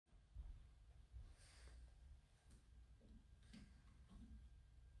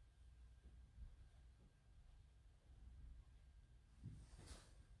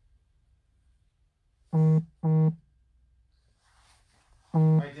My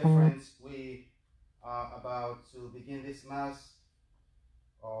dear friends, we are about to begin this Mass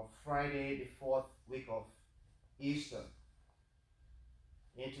of Friday, the fourth week of Easter.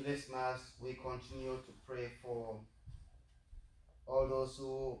 Into this Mass, we continue to pray for all those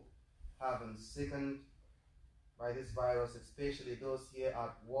who have been sickened by this virus, especially those here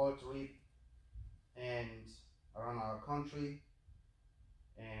at Wall Street and around our country,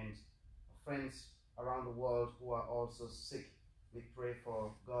 and friends around the world who are also sick. We pray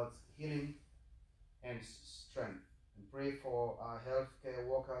for God's healing and strength, and pray for our healthcare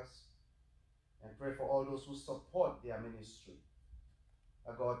workers, and pray for all those who support their ministry.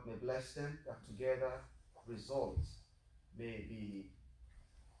 That God may bless them, that together results may be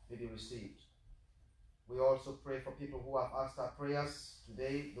received. We also pray for people who have asked our prayers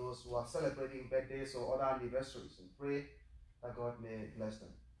today, those who are celebrating birthdays or other anniversaries, and pray that God may bless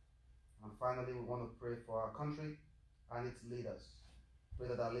them. And finally, we want to pray for our country and its leaders. Pray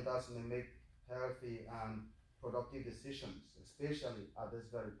that our leaders may make healthy and productive decisions, especially at this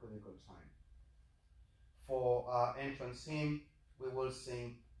very critical time. For our entrance hymn, we will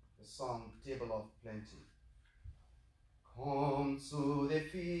sing the song Table of Plenty. Come to the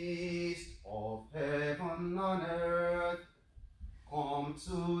feast of heaven and earth. Come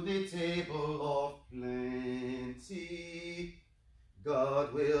to the table of plenty.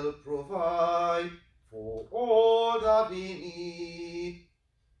 God will provide for all that we need.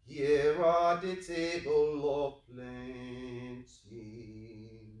 Here at the table of plenty.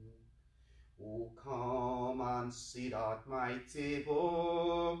 Oh, come and sit at my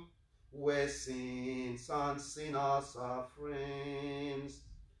table, where saints and sinners are friends.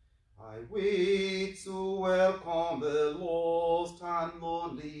 I wait to welcome the lost and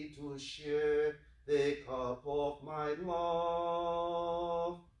lonely to share the cup of my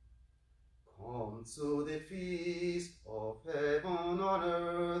love. Come to the feast of heaven and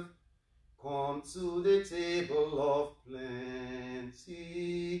earth. Come to the table of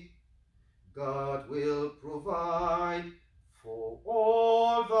plenty. God will provide for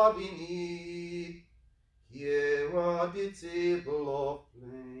all that we need. Here at the table of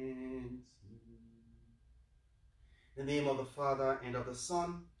plenty. In the name of the Father, and of the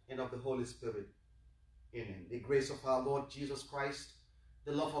Son, and of the Holy Spirit. Amen. The grace of our Lord Jesus Christ,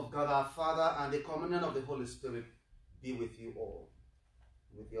 the love of God our Father, and the communion of the Holy Spirit be with you all,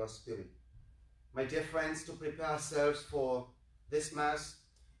 with your spirit. My dear friends, to prepare ourselves for this Mass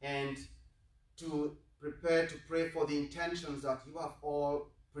and to prepare to pray for the intentions that you have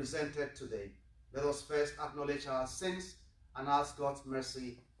all presented today, let us first acknowledge our sins and ask God's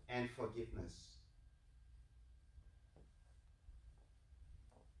mercy and forgiveness.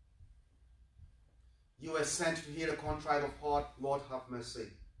 You were sent to heal a contrite of heart. Lord, have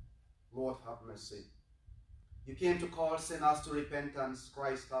mercy. Lord, have mercy. You came to call sinners to repentance.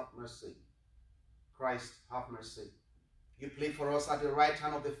 Christ, have mercy. Christ, have mercy. You plead for us at the right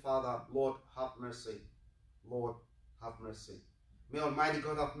hand of the Father. Lord, have mercy. Lord, have mercy. May Almighty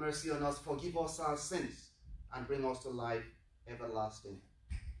God have mercy on us, forgive us our sins, and bring us to life everlasting.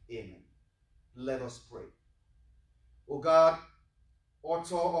 Amen. Let us pray. O God,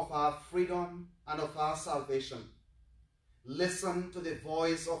 author of our freedom and of our salvation, listen to the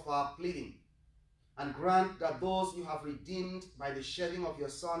voice of our pleading, and grant that those you have redeemed by the shedding of your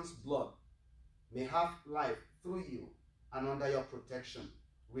Son's blood may have life through you and under your protection.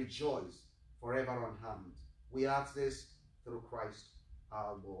 Rejoice forever unharmed. We ask this through Christ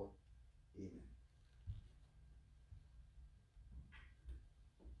our Lord. Amen.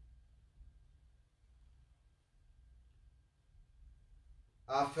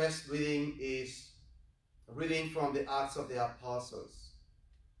 Our first reading is a reading from the Acts of the Apostles.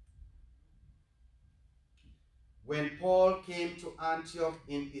 When Paul came to Antioch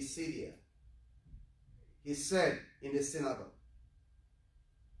in Pisidia, he said in the synagogue,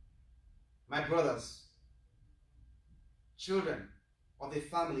 "My brothers, children of the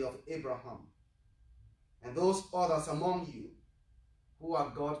family of Abraham, and those others among you who are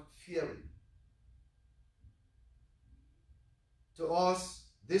God-fearing, to us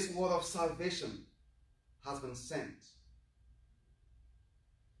this word of salvation has been sent.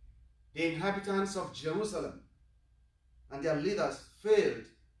 The inhabitants of Jerusalem and their leaders failed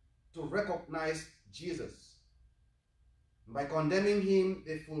to recognize Jesus. By condemning him,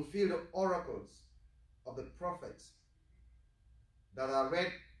 they fulfilled the oracles of the prophets that are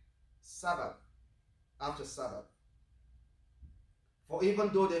read Sabbath after Sabbath. For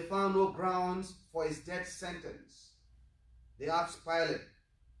even though they found no grounds for his death sentence, they asked Pilate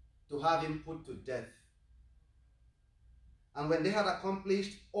to have him put to death. And when they had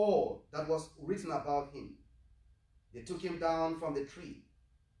accomplished all that was written about him, they took him down from the tree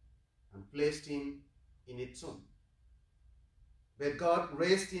and placed him in a tomb. But God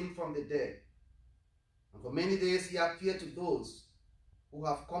raised him from the dead, and for many days he appeared to those who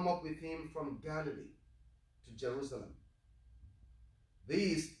have come up with him from Galilee to Jerusalem.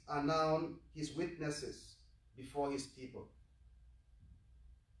 These are now his witnesses before his people.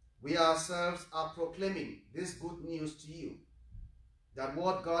 We ourselves are proclaiming this good news to you, that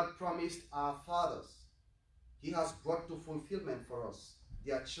what God promised our fathers, he has brought to fulfillment for us,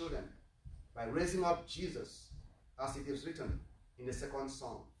 their children, by raising up Jesus, as it is written in the second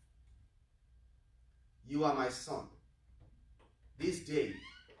Psalm. You are my son. This day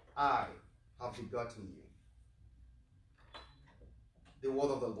I have begotten you. The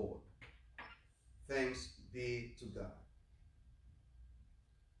word of the Lord. Thanks be to God.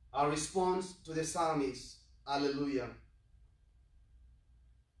 Our response to the psalm is, Alleluia.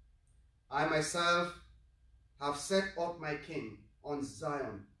 I myself have set up my king on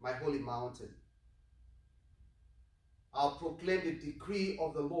Zion, my holy mountain. I'll proclaim the decree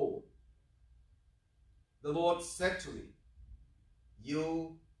of the Lord. The Lord said to me,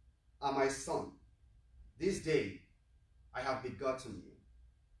 you are my son. This day I have begotten you.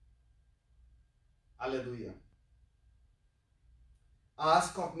 Alleluia.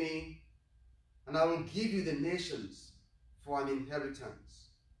 Ask of me, and I will give you the nations for an inheritance,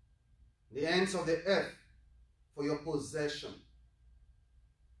 the ends of the earth for your possession.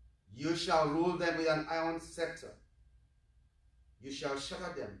 You shall rule them with an iron scepter. You shall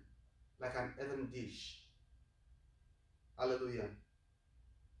shatter them like an earthen dish. Hallelujah.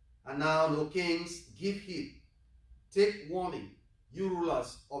 And now, O kings, give heed. Take warning, you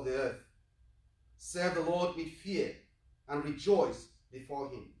rulers of the earth. Serve the Lord with fear and rejoice before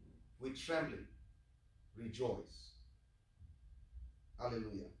him with trembling. Rejoice.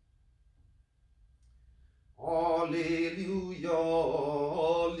 Hallelujah. Hallelujah.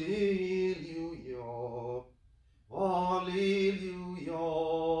 Hallelujah. Hallelujah.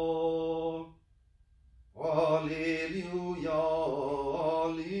 Hallelujah.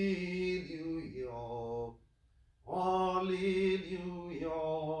 Hallelujah. Hallelujah.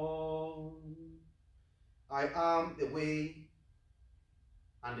 I am the way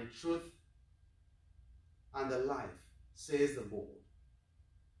and the truth and the life, says the Lord.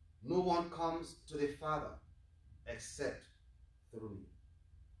 No one comes to the Father except through me.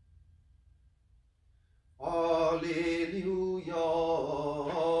 Hallelujah,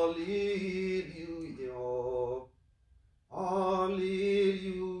 hallelujah, hallelujah.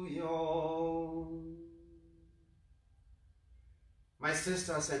 My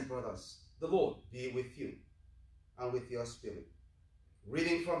sisters and brothers, the Lord be with you and with your spirit.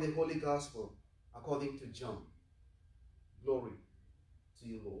 Reading from the Holy Gospel according to John. Glory to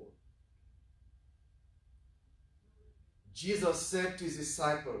you, Lord. Jesus said to his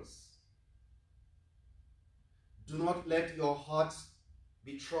disciples, do not let your hearts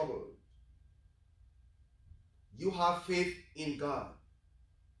be troubled. You have faith in God.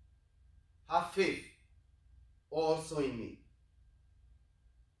 Have faith also in me.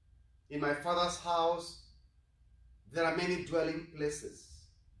 In my Father's house, there are many dwelling places.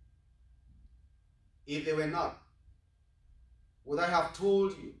 If they were not, would I have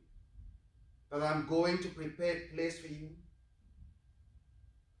told you that I'm going to prepare a place for you?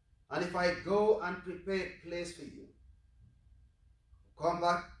 And if I go and prepare a place for you, come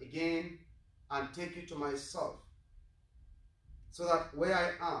back again and take you to myself, so that where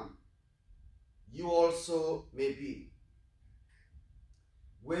I am, you also may be.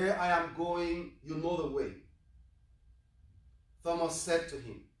 Where I am going, you know the way. Thomas said to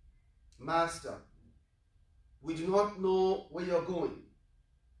him, Master, we do not know where you're going.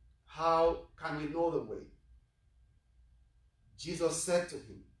 How can we know the way? Jesus said to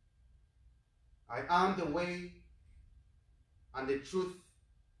him, I am the way and the truth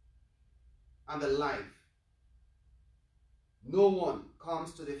and the life. No one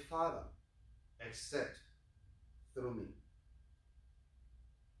comes to the Father except through me.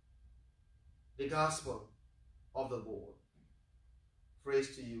 The Gospel of the Lord.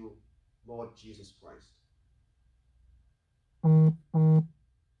 Praise to you, Lord Jesus Christ.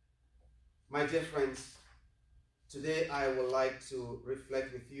 My dear friends, today I would like to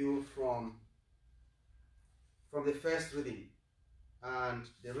reflect with you from the first reading. And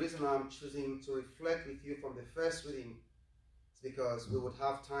the reason I'm choosing to reflect with you from the first reading is because we would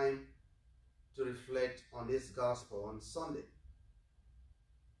have time to reflect on this gospel on Sunday.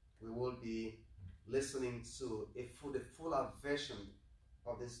 We will be listening to the fuller version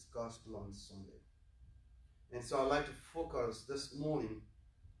of this gospel on Sunday. And so I'd like to focus this morning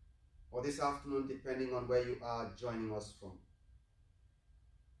or this afternoon, depending on where you are joining us from.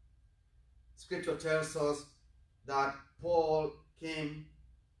 Scripture tells us that Paul came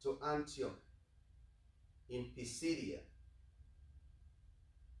to Antioch in Pisidia,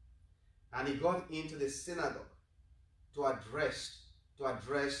 and he got into the synagogue to address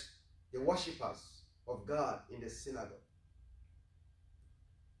the worshippers of God in the synagogue.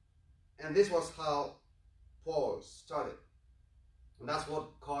 And this was how Paul started. And that's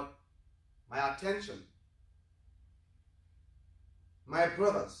what caught my attention. My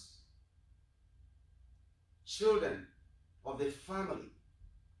brothers, children of the family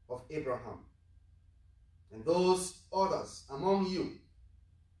of Abraham, and those others among you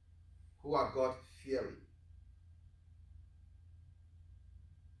who are God-fearing.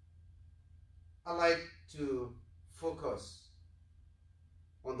 I like to focus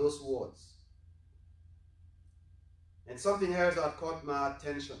on those words. And something else that caught my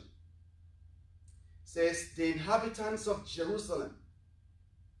attention says, the inhabitants of Jerusalem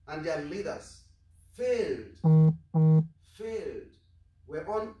and their leaders failed,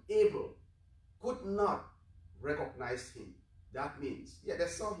 were unable, could not recognize him. That means, yeah, they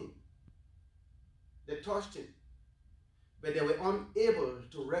saw him, they touched him, but they were unable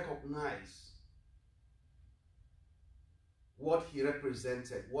to recognize what he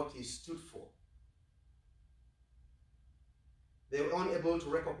represented, what he stood for. They were unable to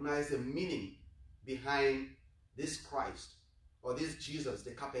recognize the meaning behind this Christ or this Jesus,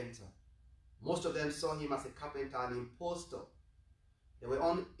 the carpenter. Most of them saw him as a carpenter, an impostor. They were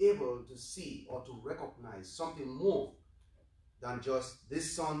unable to see or to recognize something more than just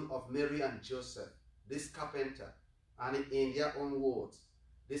this son of Mary and Joseph, this carpenter, and in their own words,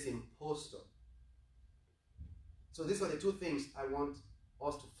 this impostor. So these are the two things I want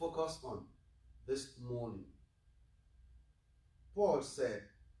us to focus on this morning. Paul said,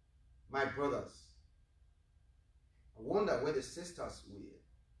 my brothers. I wonder where the sisters were,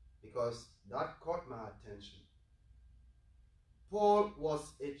 because that caught my attention. Paul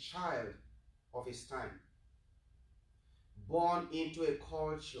was a child of his time, born into a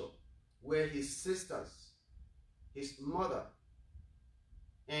culture where his sisters, his mother,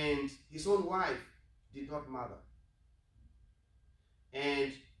 and his own wife did not matter.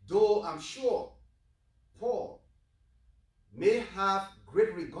 And though I'm sure Paul may have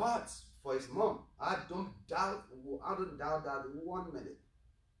great regards for his mom, I don't doubt that 1 minute.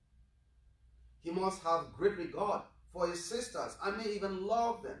 He must have great regard for his sisters and may even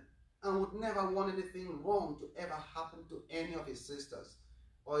love them and would never want anything wrong to ever happen to any of his sisters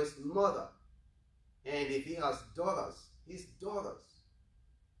or his mother. And if he has daughters, his daughters.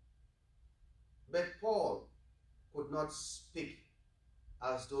 But Paul could not speak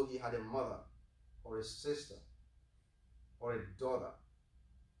as though he had a mother or a sister or a daughter.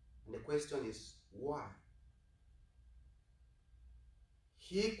 And the question is, why?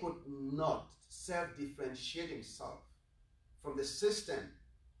 He could not self-differentiate himself from the system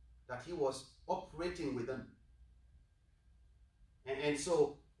that he was operating within. And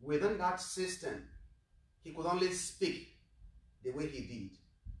so, within that system, he could only speak the way he did,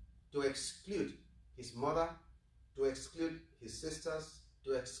 to exclude his mother, to exclude his sisters,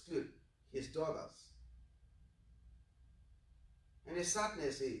 to exclude his daughters. And the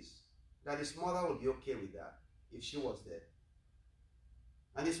sadness is that his mother would be okay with that if she was there.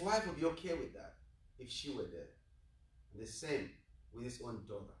 And his wife would be okay with that if she were there. And the same with his own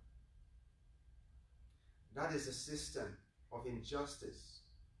daughter. That is a system of injustice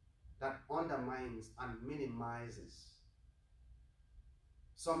that undermines and minimizes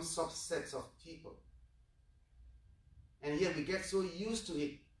some subsets of people. And yet we get so used to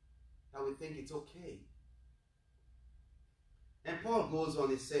it that we think it's okay. And Paul goes on,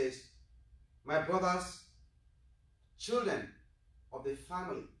 he says, my brothers, children of the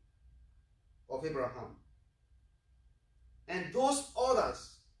family of Abraham. And those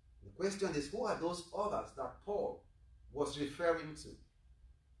others, the question is, who are those others that Paul was referring to?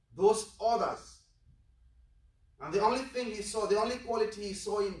 Those others. And the only thing he saw, the only quality he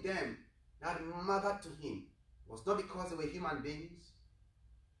saw in them that mattered to him was not because they were human beings,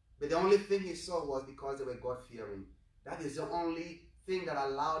 but the only thing he saw was because they were God-fearing. That is the only thing that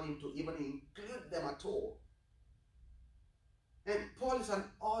allowed him to even include them at all. And Paul is an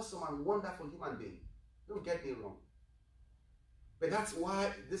awesome and wonderful human being. Don't get me wrong. But that's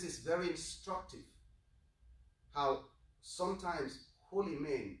why this is very instructive. How sometimes holy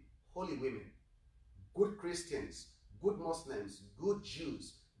men, holy women, good Christians, good Muslims, good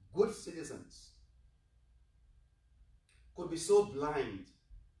Jews, good citizens could be so blind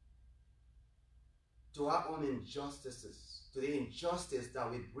to our own injustices, to the injustice that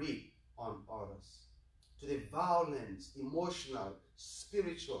we breed on others, to the violence, emotional,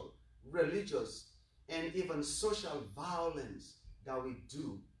 spiritual, religious, and even social violence that we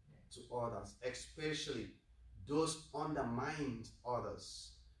do to others, especially those undermined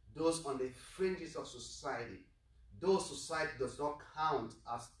others, those on the fringes of society, those society does not count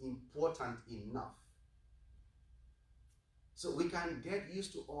as important enough. So we can get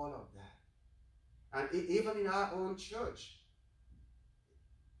used to all of that. And even in our own church,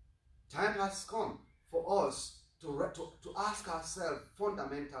 time has come for us to ask ourselves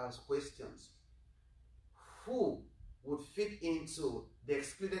fundamental questions. Who would fit into the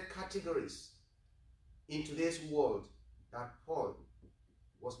excluded categories in today's world that Paul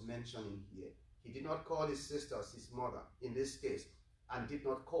was mentioning here? He did not call his sisters his mother in this case, and did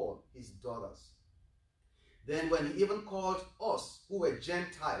not call his daughters. Then when he even called us who were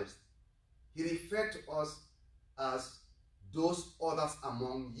Gentiles, he referred to us as those others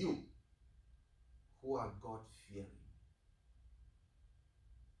among you who are God-fearing.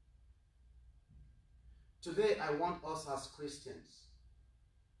 Today, I want us as Christians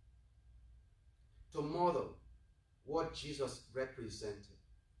to model what Jesus represented,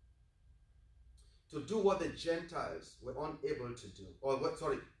 to do what the Gentiles were unable to do, or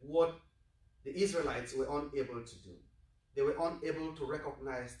what the Israelites were unable to do. They were unable to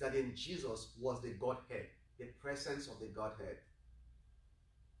recognize that in Jesus was the Godhead, the presence of the Godhead.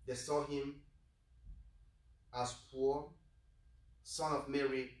 They saw him as poor, son of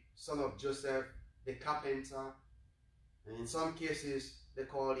Mary, son of Joseph, the carpenter, and in some cases they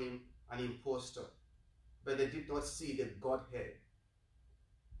called him an impostor, but they did not see the Godhead.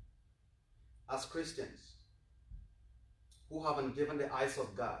 As Christians who have been given the eyes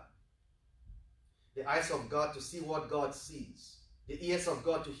of God to see what God sees, the ears of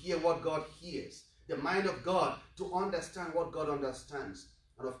God to hear what God hears, the mind of God to understand what God understands,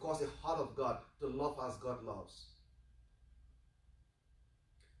 and of course the heart of God to love as God loves.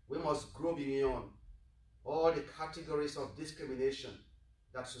 We must grow beyond all the categories of discrimination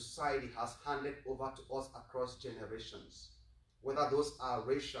that society has handed over to us across generations, whether those are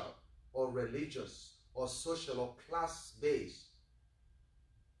racial or religious or social or class-based.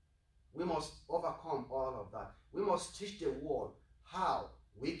 We must overcome all of that. We must teach the world how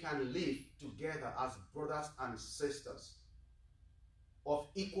we can live together as brothers and sisters of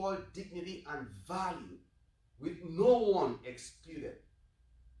equal dignity and value, with no one excluded.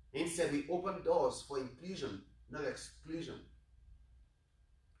 Instead, we open doors for inclusion, not exclusion.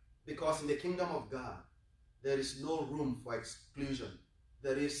 Because in the kingdom of God, there is no room for exclusion.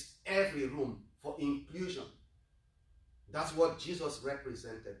 There is every room for inclusion. That's what Jesus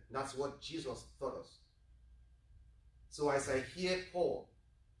represented. That's what Jesus taught us. So as I hear Paul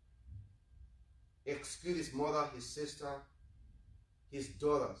exclude his mother, his sister, his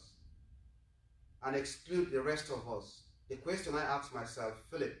daughters, and exclude the rest of us, the question I ask myself,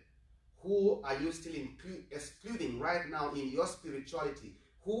 Philip, who are you still excluding right now in your spirituality?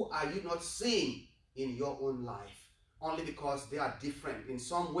 Who are you not seeing in your own life? Only because they are different in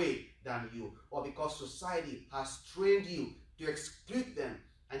some way than you, or because society has trained you to exclude them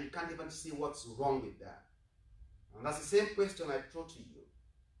and you can't even see what's wrong with that. And that's the same question I throw to you.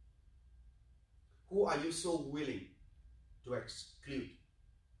 Who are you so willing to exclude?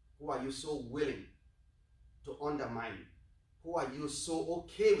 Who are you so willing to undermine? Who are you so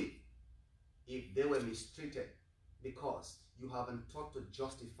okay with if they were mistreated because you haven't taught to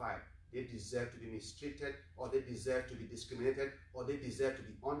justify they deserve to be mistreated, or they deserve to be discriminated, or they deserve to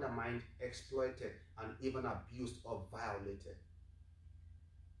be undermined, exploited, and even abused or violated?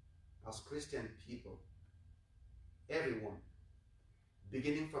 As Christian people, everyone,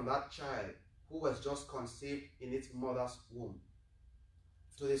 beginning from that child who was just conceived in its mother's womb,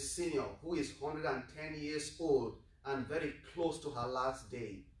 to the senior who is 110 years old and very close to her last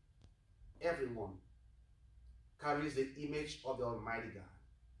day, everyone carries the image of the Almighty God.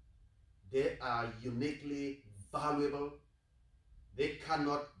 They are uniquely valuable. They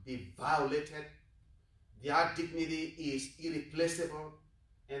cannot be violated. Their dignity is irreplaceable,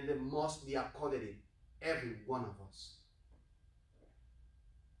 and they must be accorded, every one of us.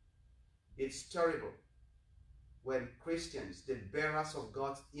 It's terrible when Christians, the bearers of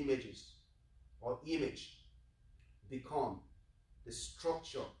God's images or image, become the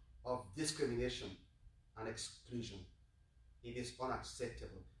structure of discrimination and exclusion. It is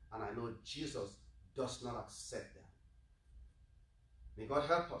unacceptable, and I know Jesus does not accept that. May God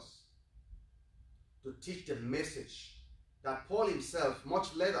help us to teach the message that Paul himself,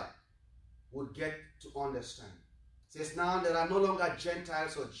 much later, would get to understand. It says, now there are no longer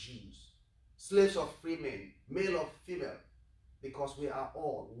Gentiles or Jews, slaves of free men, male or female, because we are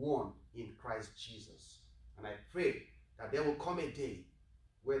all one in Christ Jesus. And I pray that there will come a day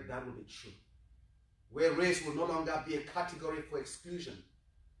where that will be true, where race will no longer be a category for exclusion,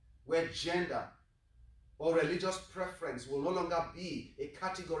 where gender or religious preference will no longer be a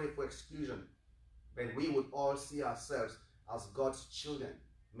category for exclusion, but we would all see ourselves as God's children,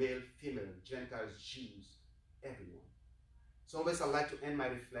 male, female, Gentiles, Jews, everyone. So always I like to end my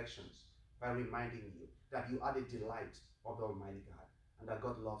reflections by reminding you that you are the delight of the Almighty God and that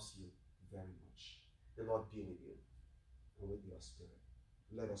God loves you very much. The Lord be with you and with your spirit.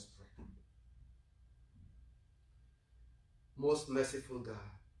 Let us pray. Most merciful God,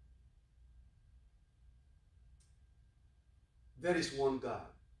 there is one God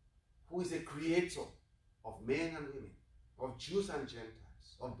who is a creator of men and women, of Jews and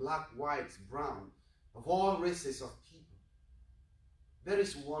Gentiles, of black, whites, brown, of all races of people. There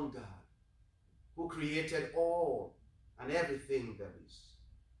is one God who created all and everything there is.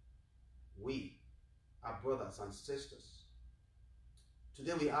 We are brothers and sisters.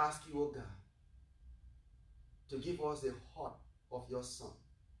 Today we ask you, O God, to give us the heart of your Son,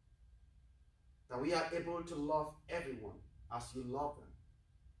 that we are able to love everyone as you love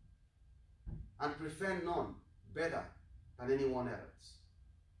them, and prefer none better than anyone else,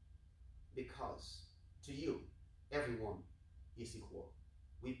 because to you everyone is equal.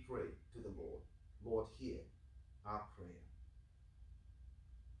 We pray to the Lord. Lord, hear our prayer.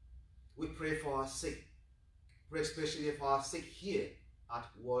 We pray for our sick. Pray especially for our sick here at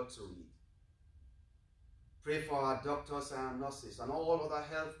Walter Reed. Pray for our doctors and nurses and all other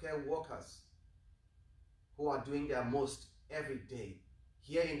healthcare workers who are doing their most every day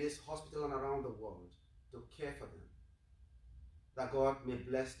here in this hospital and around the world to care for them. That God may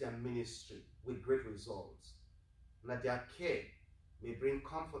bless their ministry with great results, and that their care may bring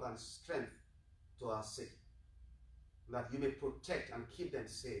comfort and strength to our sick, and that you may protect and keep them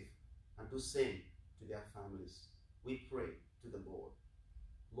safe and do same to their families. We pray to the Lord.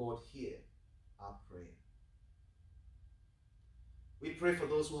 Lord, hear our prayer. We pray for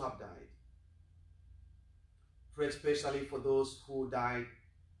those who have died. Pray especially for those who died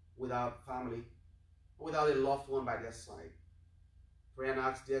without family, without a loved one by their side. Pray and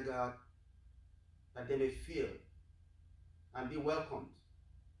ask, dear God, that they may feel and be welcomed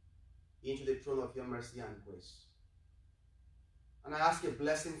into the throne of your mercy and grace. And I ask a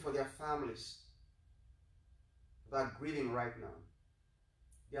blessing for their families that are grieving right now.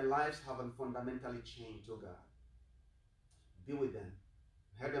 Their lives haven't fundamentally changed, oh God. Be with them.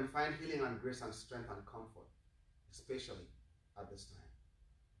 Help them find healing and grace and strength and comfort, especially at this time.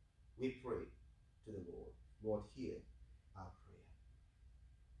 We pray to the Lord. Lord, hear our prayer.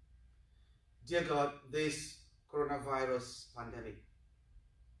 Dear God, this coronavirus pandemic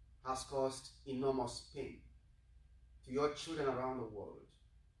has caused enormous pain to your children around the world.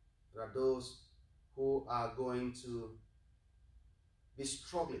 There are those who are going to be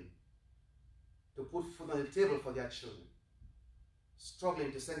struggling to put food on the table for their children,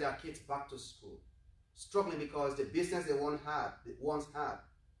 struggling to send their kids back to school, struggling because the business they once had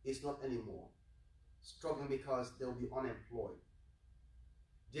is not anymore, struggling because they'll be unemployed.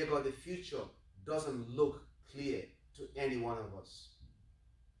 Dear God, the future doesn't look clear to any one of us.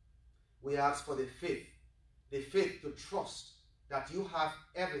 We ask for the faith to trust that you have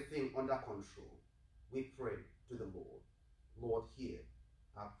everything under control. We pray to the Lord. Lord, hear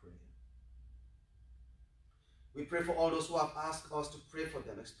our prayer. We pray for all those who have asked us to pray for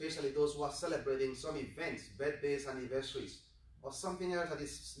them, especially those who are celebrating some events, birthdays, anniversaries, or something else that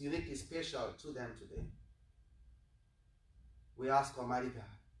is uniquely special to them today. We ask, Almighty God,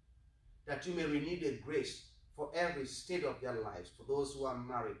 that you may renew the grace for every state of their lives, for those who are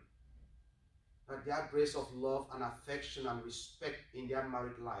married, that their grace of love and affection and respect in their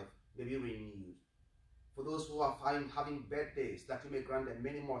married life may be renewed. For those who are having birthdays, that you may grant them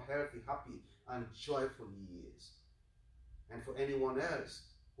many more healthy, happy, and joyful years. And for anyone else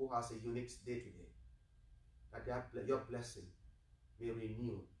who has a unique day today, that your blessing may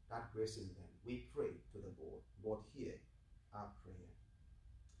renew that grace in them. We pray to the Lord. Lord, hear our prayer.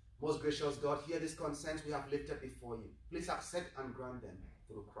 Most gracious God, hear these consents we have lifted before you. Please accept and grant them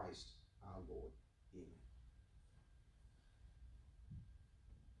through Christ our Lord. Amen.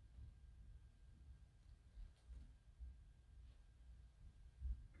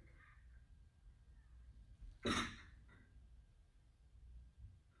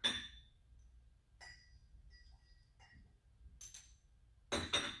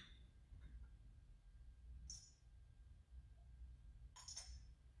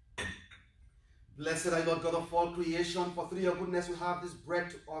 Blessed are you, Lord God of all creation, for through your goodness we have this bread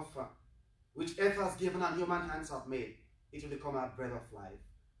to offer. which earth has given and human hands have made, it will become our bread of life.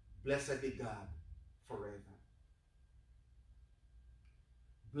 Blessed be God forever.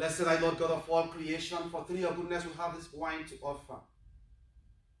 Blessed are you, Lord God of all creation, for through your goodness we have this wine to offer.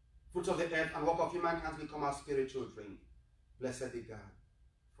 Fruit of the earth and work of human hands become our spiritual drink. Blessed be God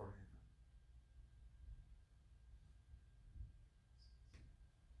forever.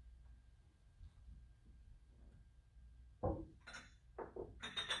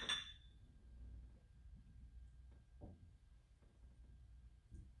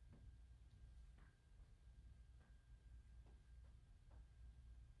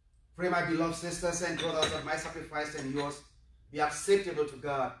 Pray, my beloved sisters and brothers, that my sacrifice and yours be acceptable to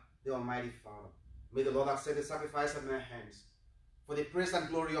God, the Almighty Father. May the Lord accept the sacrifice at my hands, for the praise and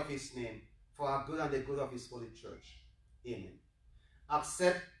glory of his name, for our good and the good of his holy church. Amen.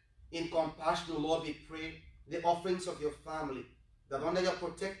 Accept in compassion, O Lord, we pray, the offerings of your family, that under your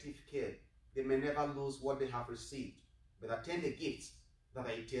protective care they may never lose what they have received, but attain the gifts that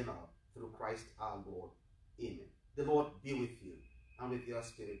are eternal through Christ our Lord. Amen. The Lord be with you and with your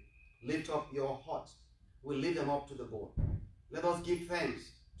spirit. Lift up your hearts. We lift them up to the Lord. Let us give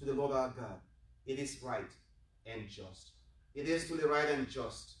thanks to the Lord our God. It is right and just. It is truly right and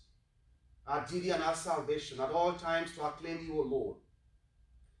just, our duty and our salvation at all times to acclaim you, O Lord.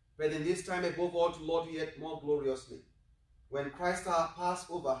 But in this time above all to Lord you yet more gloriously, when Christ our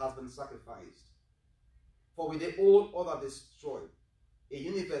Passover has been sacrificed. For with the old order destroyed, a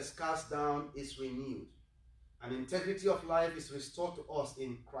universe cast down is renewed, and integrity of life is restored to us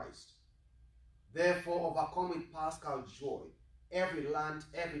in Christ. Therefore, overcome with paschal joy, every land,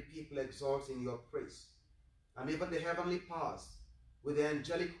 every people exalts in your praise. And even the heavenly powers, with the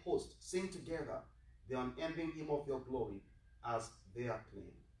angelic host, sing together the unending hymn of your glory as they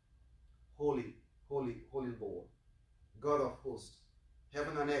acclaim. Holy, holy, holy Lord, God of hosts,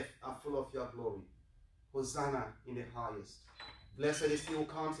 heaven and earth are full of your glory. Hosanna in the highest. Blessed is he who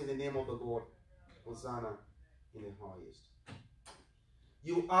comes in the name of the Lord. Hosanna in the highest.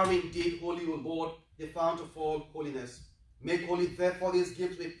 You are indeed holy, O Lord, the fount of all holiness. Make holy therefore these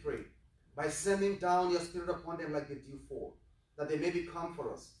gifts, we pray, by sending down your Spirit upon them like the dewfall, that they may become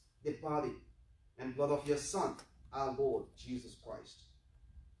for us the body and blood of your Son, our Lord Jesus Christ.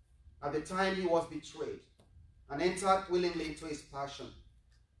 At the time he was betrayed and entered willingly into his passion,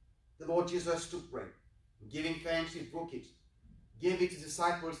 the Lord Jesus took bread, giving thanks, he broke it, gave it to his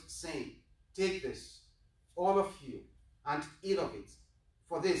disciples, saying, "Take this, all of you, and eat of it,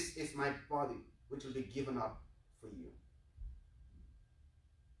 for this is my body, which will be given up for you."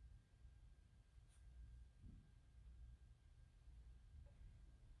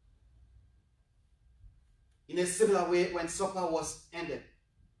 In a similar way, when supper was ended,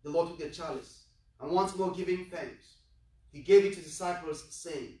 the Lord took the chalice, and once more giving thanks, he gave it to his disciples,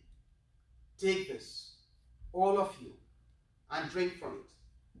 saying, "Take this, all of you, and drink from it,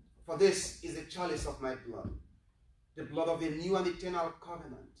 for this is the chalice of my blood, the blood of the new and eternal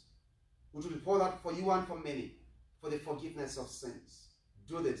covenant, which will be poured out for you and for many, for the forgiveness of sins.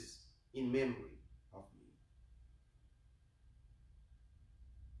 Do this in memory of me."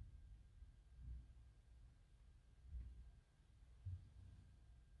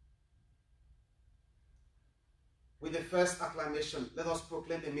 With the first acclamation, let us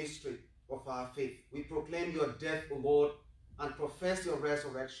proclaim the mystery of our faith. We proclaim your death, O Lord, and profess your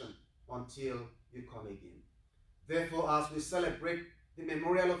resurrection until you come again. Therefore, as we celebrate the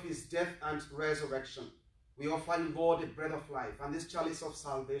memorial of his death and resurrection, we offer you, Lord, the bread of life and this chalice of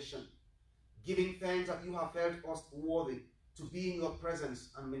salvation, giving thanks that you have felt us worthy to be in your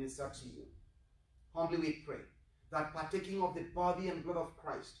presence and minister to you. Humbly we pray that partaking of the body and blood of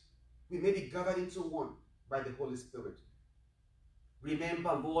Christ, we may be gathered into one by the Holy Spirit.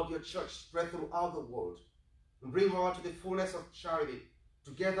 Remember, Lord, your church spread throughout the world, and bring her to the fullness of charity,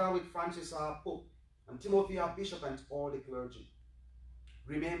 together with Francis our Pope, and Timothy our Bishop, and all the clergy.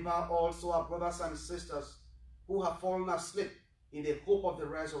 Remember also our brothers and sisters who have fallen asleep in the hope of the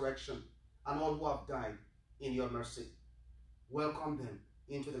resurrection, and all who have died in your mercy. Welcome them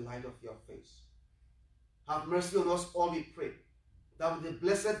into the light of your face. Have mercy on us all, we pray, that with the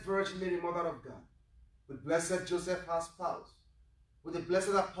Blessed Virgin Mary, Mother of God, with blessed Joseph, her spouse, with the blessed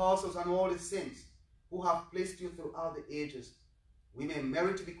apostles and all the saints who have placed you throughout the ages, we may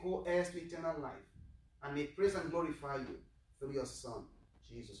merit to be co-heirs to eternal life, and may praise and glorify you through your Son,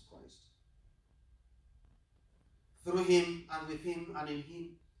 Jesus Christ. Through him, and with him, and in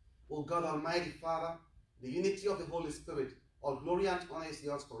him, O God Almighty Father, the unity of the Holy Spirit, all glory and honor is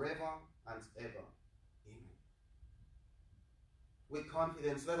yours forever and ever. Amen. With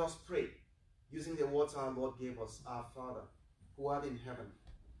confidence, let us pray, using the words our Lord gave us. Our Father, who art in heaven,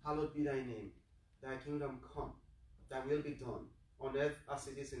 hallowed be thy name. Thy kingdom come, thy will be done, on earth as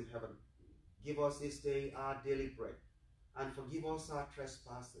it is in heaven. Give us this day our daily bread, and forgive us our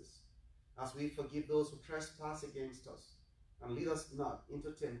trespasses, as we forgive those who trespass against us. And lead us not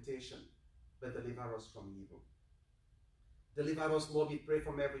into temptation, but deliver us from evil. Deliver us, Lord, we pray,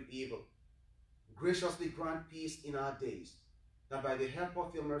 from every evil. Graciously grant peace in our days, that by the help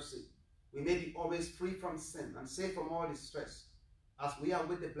of your mercy, we may be always free from sin and safe from all distress, as we are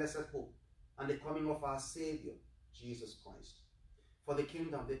with the blessed hope and the coming of our Savior, Jesus Christ. For the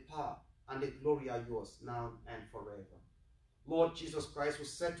kingdom, the power, and the glory are yours, now and forever. Lord Jesus Christ, who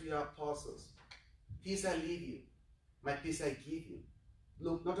said to your apostles, peace I leave you, my peace I give you.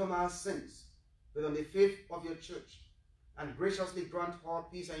 Look not on our sins, but on the faith of your church, and graciously grant all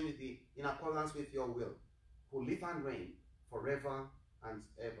peace and unity in accordance with your will, who live and reign forever and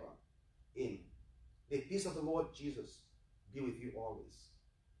ever. Amen. The peace of the Lord Jesus be with you always,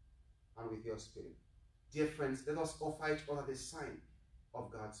 and with your spirit. Dear friends, let us offer each other the sign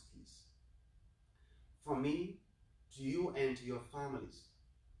of God's peace. From me, to you, and to your families,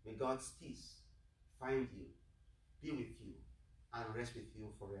 may God's peace find you, be with you, and rest with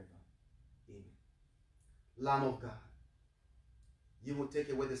you forever. Amen. Lamb of God, you will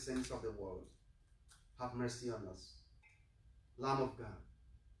take away the sins of the world. Have mercy on us. Lamb of God,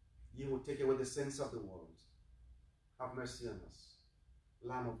 you will take away the sins of the world. Have mercy on us.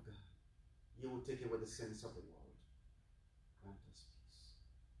 Lamb of God, you will take away the sins of the world. Grant us peace.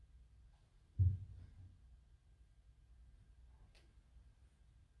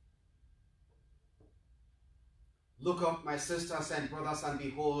 Look up, my sisters and brothers, and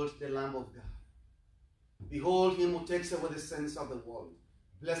behold the Lamb of God. Behold him who takes away the sins of the world.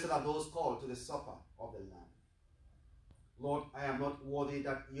 Blessed are those called to the supper of the Lamb. Lord, I am not worthy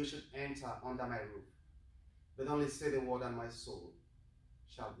that you should enter under my roof, but only say the word, and my soul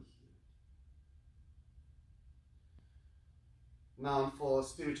shall be healed. Now for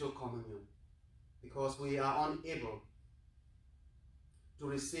spiritual communion, because we are unable to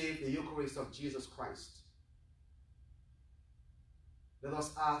receive the Eucharist of Jesus Christ, let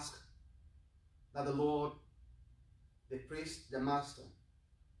us ask that the Lord, the priest, the master,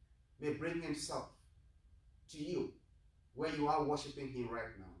 may bring himself to you where you are worshiping him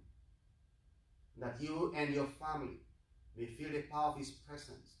right now, that you and your family may feel the power of his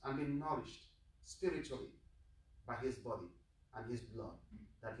presence and be nourished spiritually by his body and his blood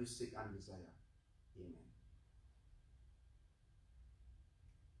that you seek and desire. Amen.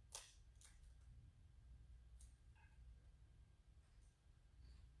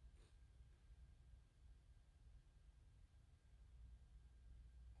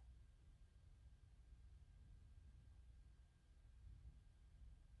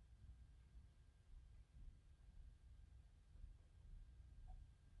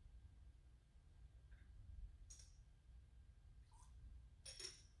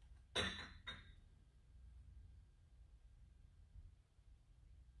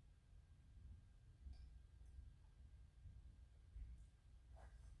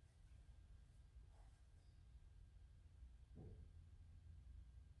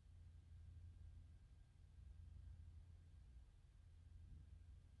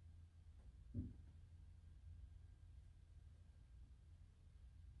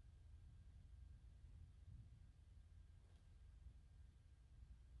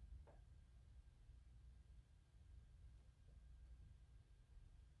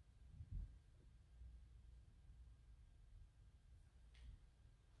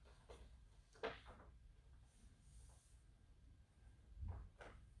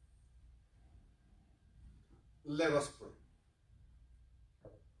 Let us pray.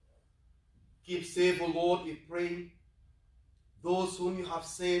 Keep safe, O Lord, we pray, those whom you have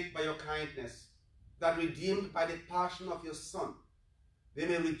saved by your kindness, that redeemed by the passion of your Son, they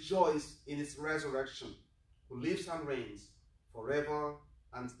may rejoice in his resurrection, who lives and reigns forever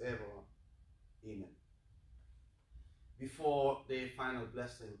and ever. Amen. Before the final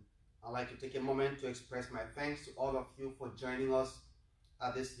blessing, I'd like to take a moment to express my thanks to all of you for joining us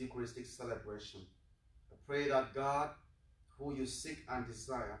at this Eucharistic celebration. I pray that God, who you seek and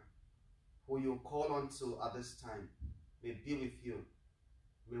desire, who you call unto at this time, may be with you,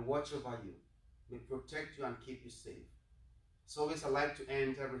 may watch over you, may protect you and keep you safe. So always I like to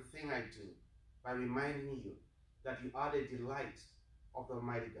end everything I do by reminding you that you are the delight of the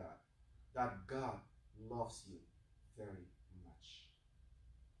Almighty God, that God loves you very much.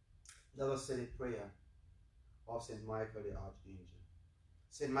 Let us say the prayer of St. Michael the Archangel.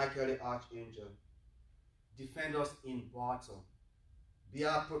 St. Michael the Archangel, defend us in battle. Be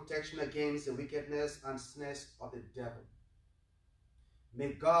our protection against the wickedness and snares of the devil.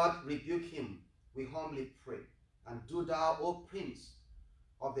 May God rebuke him, we humbly pray. And do thou, O Prince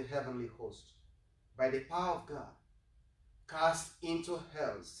of the heavenly host, by the power of God, cast into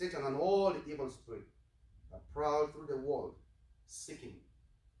hell Satan and all the evil spirits that prowl through the world, seeking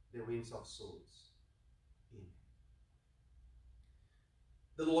the ruins of souls. Amen.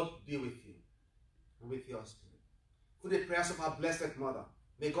 The Lord be with you and with your spirit. Through the prayers of our Blessed Mother,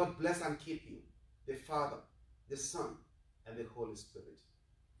 may God bless and keep you, the Father, the Son, and the Holy Spirit.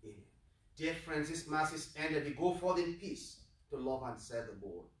 Amen. Dear friends, this Mass is ended. We go forth in peace to love and serve the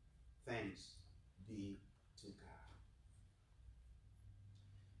Lord. Thanks be to God.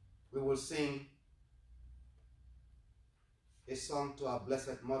 We will sing a song to our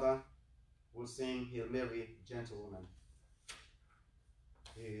Blessed Mother. We'll sing Hail Mary, Gentle Woman.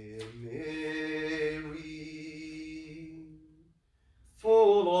 Hail Mary,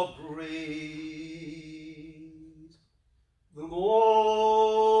 full of grace, the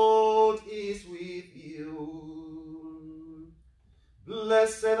Lord is with you.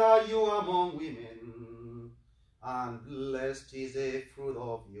 Blessed are you among women, and blessed is the fruit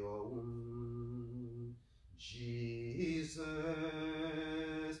of your womb, Jesus.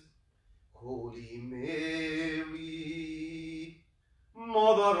 Holy Mary,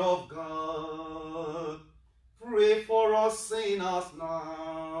 Mother of God, pray for us sinners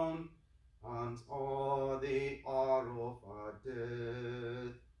now and all the hour of our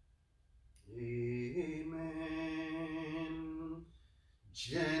death. Amen.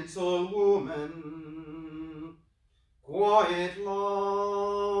 Gentle woman, quiet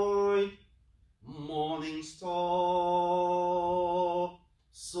light, morning star,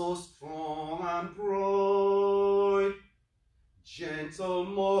 so strong and bright, gentle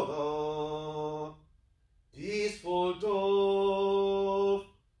mother, peaceful dove,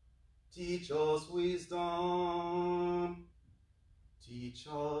 teach us wisdom, teach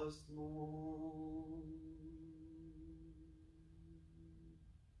us, Lord.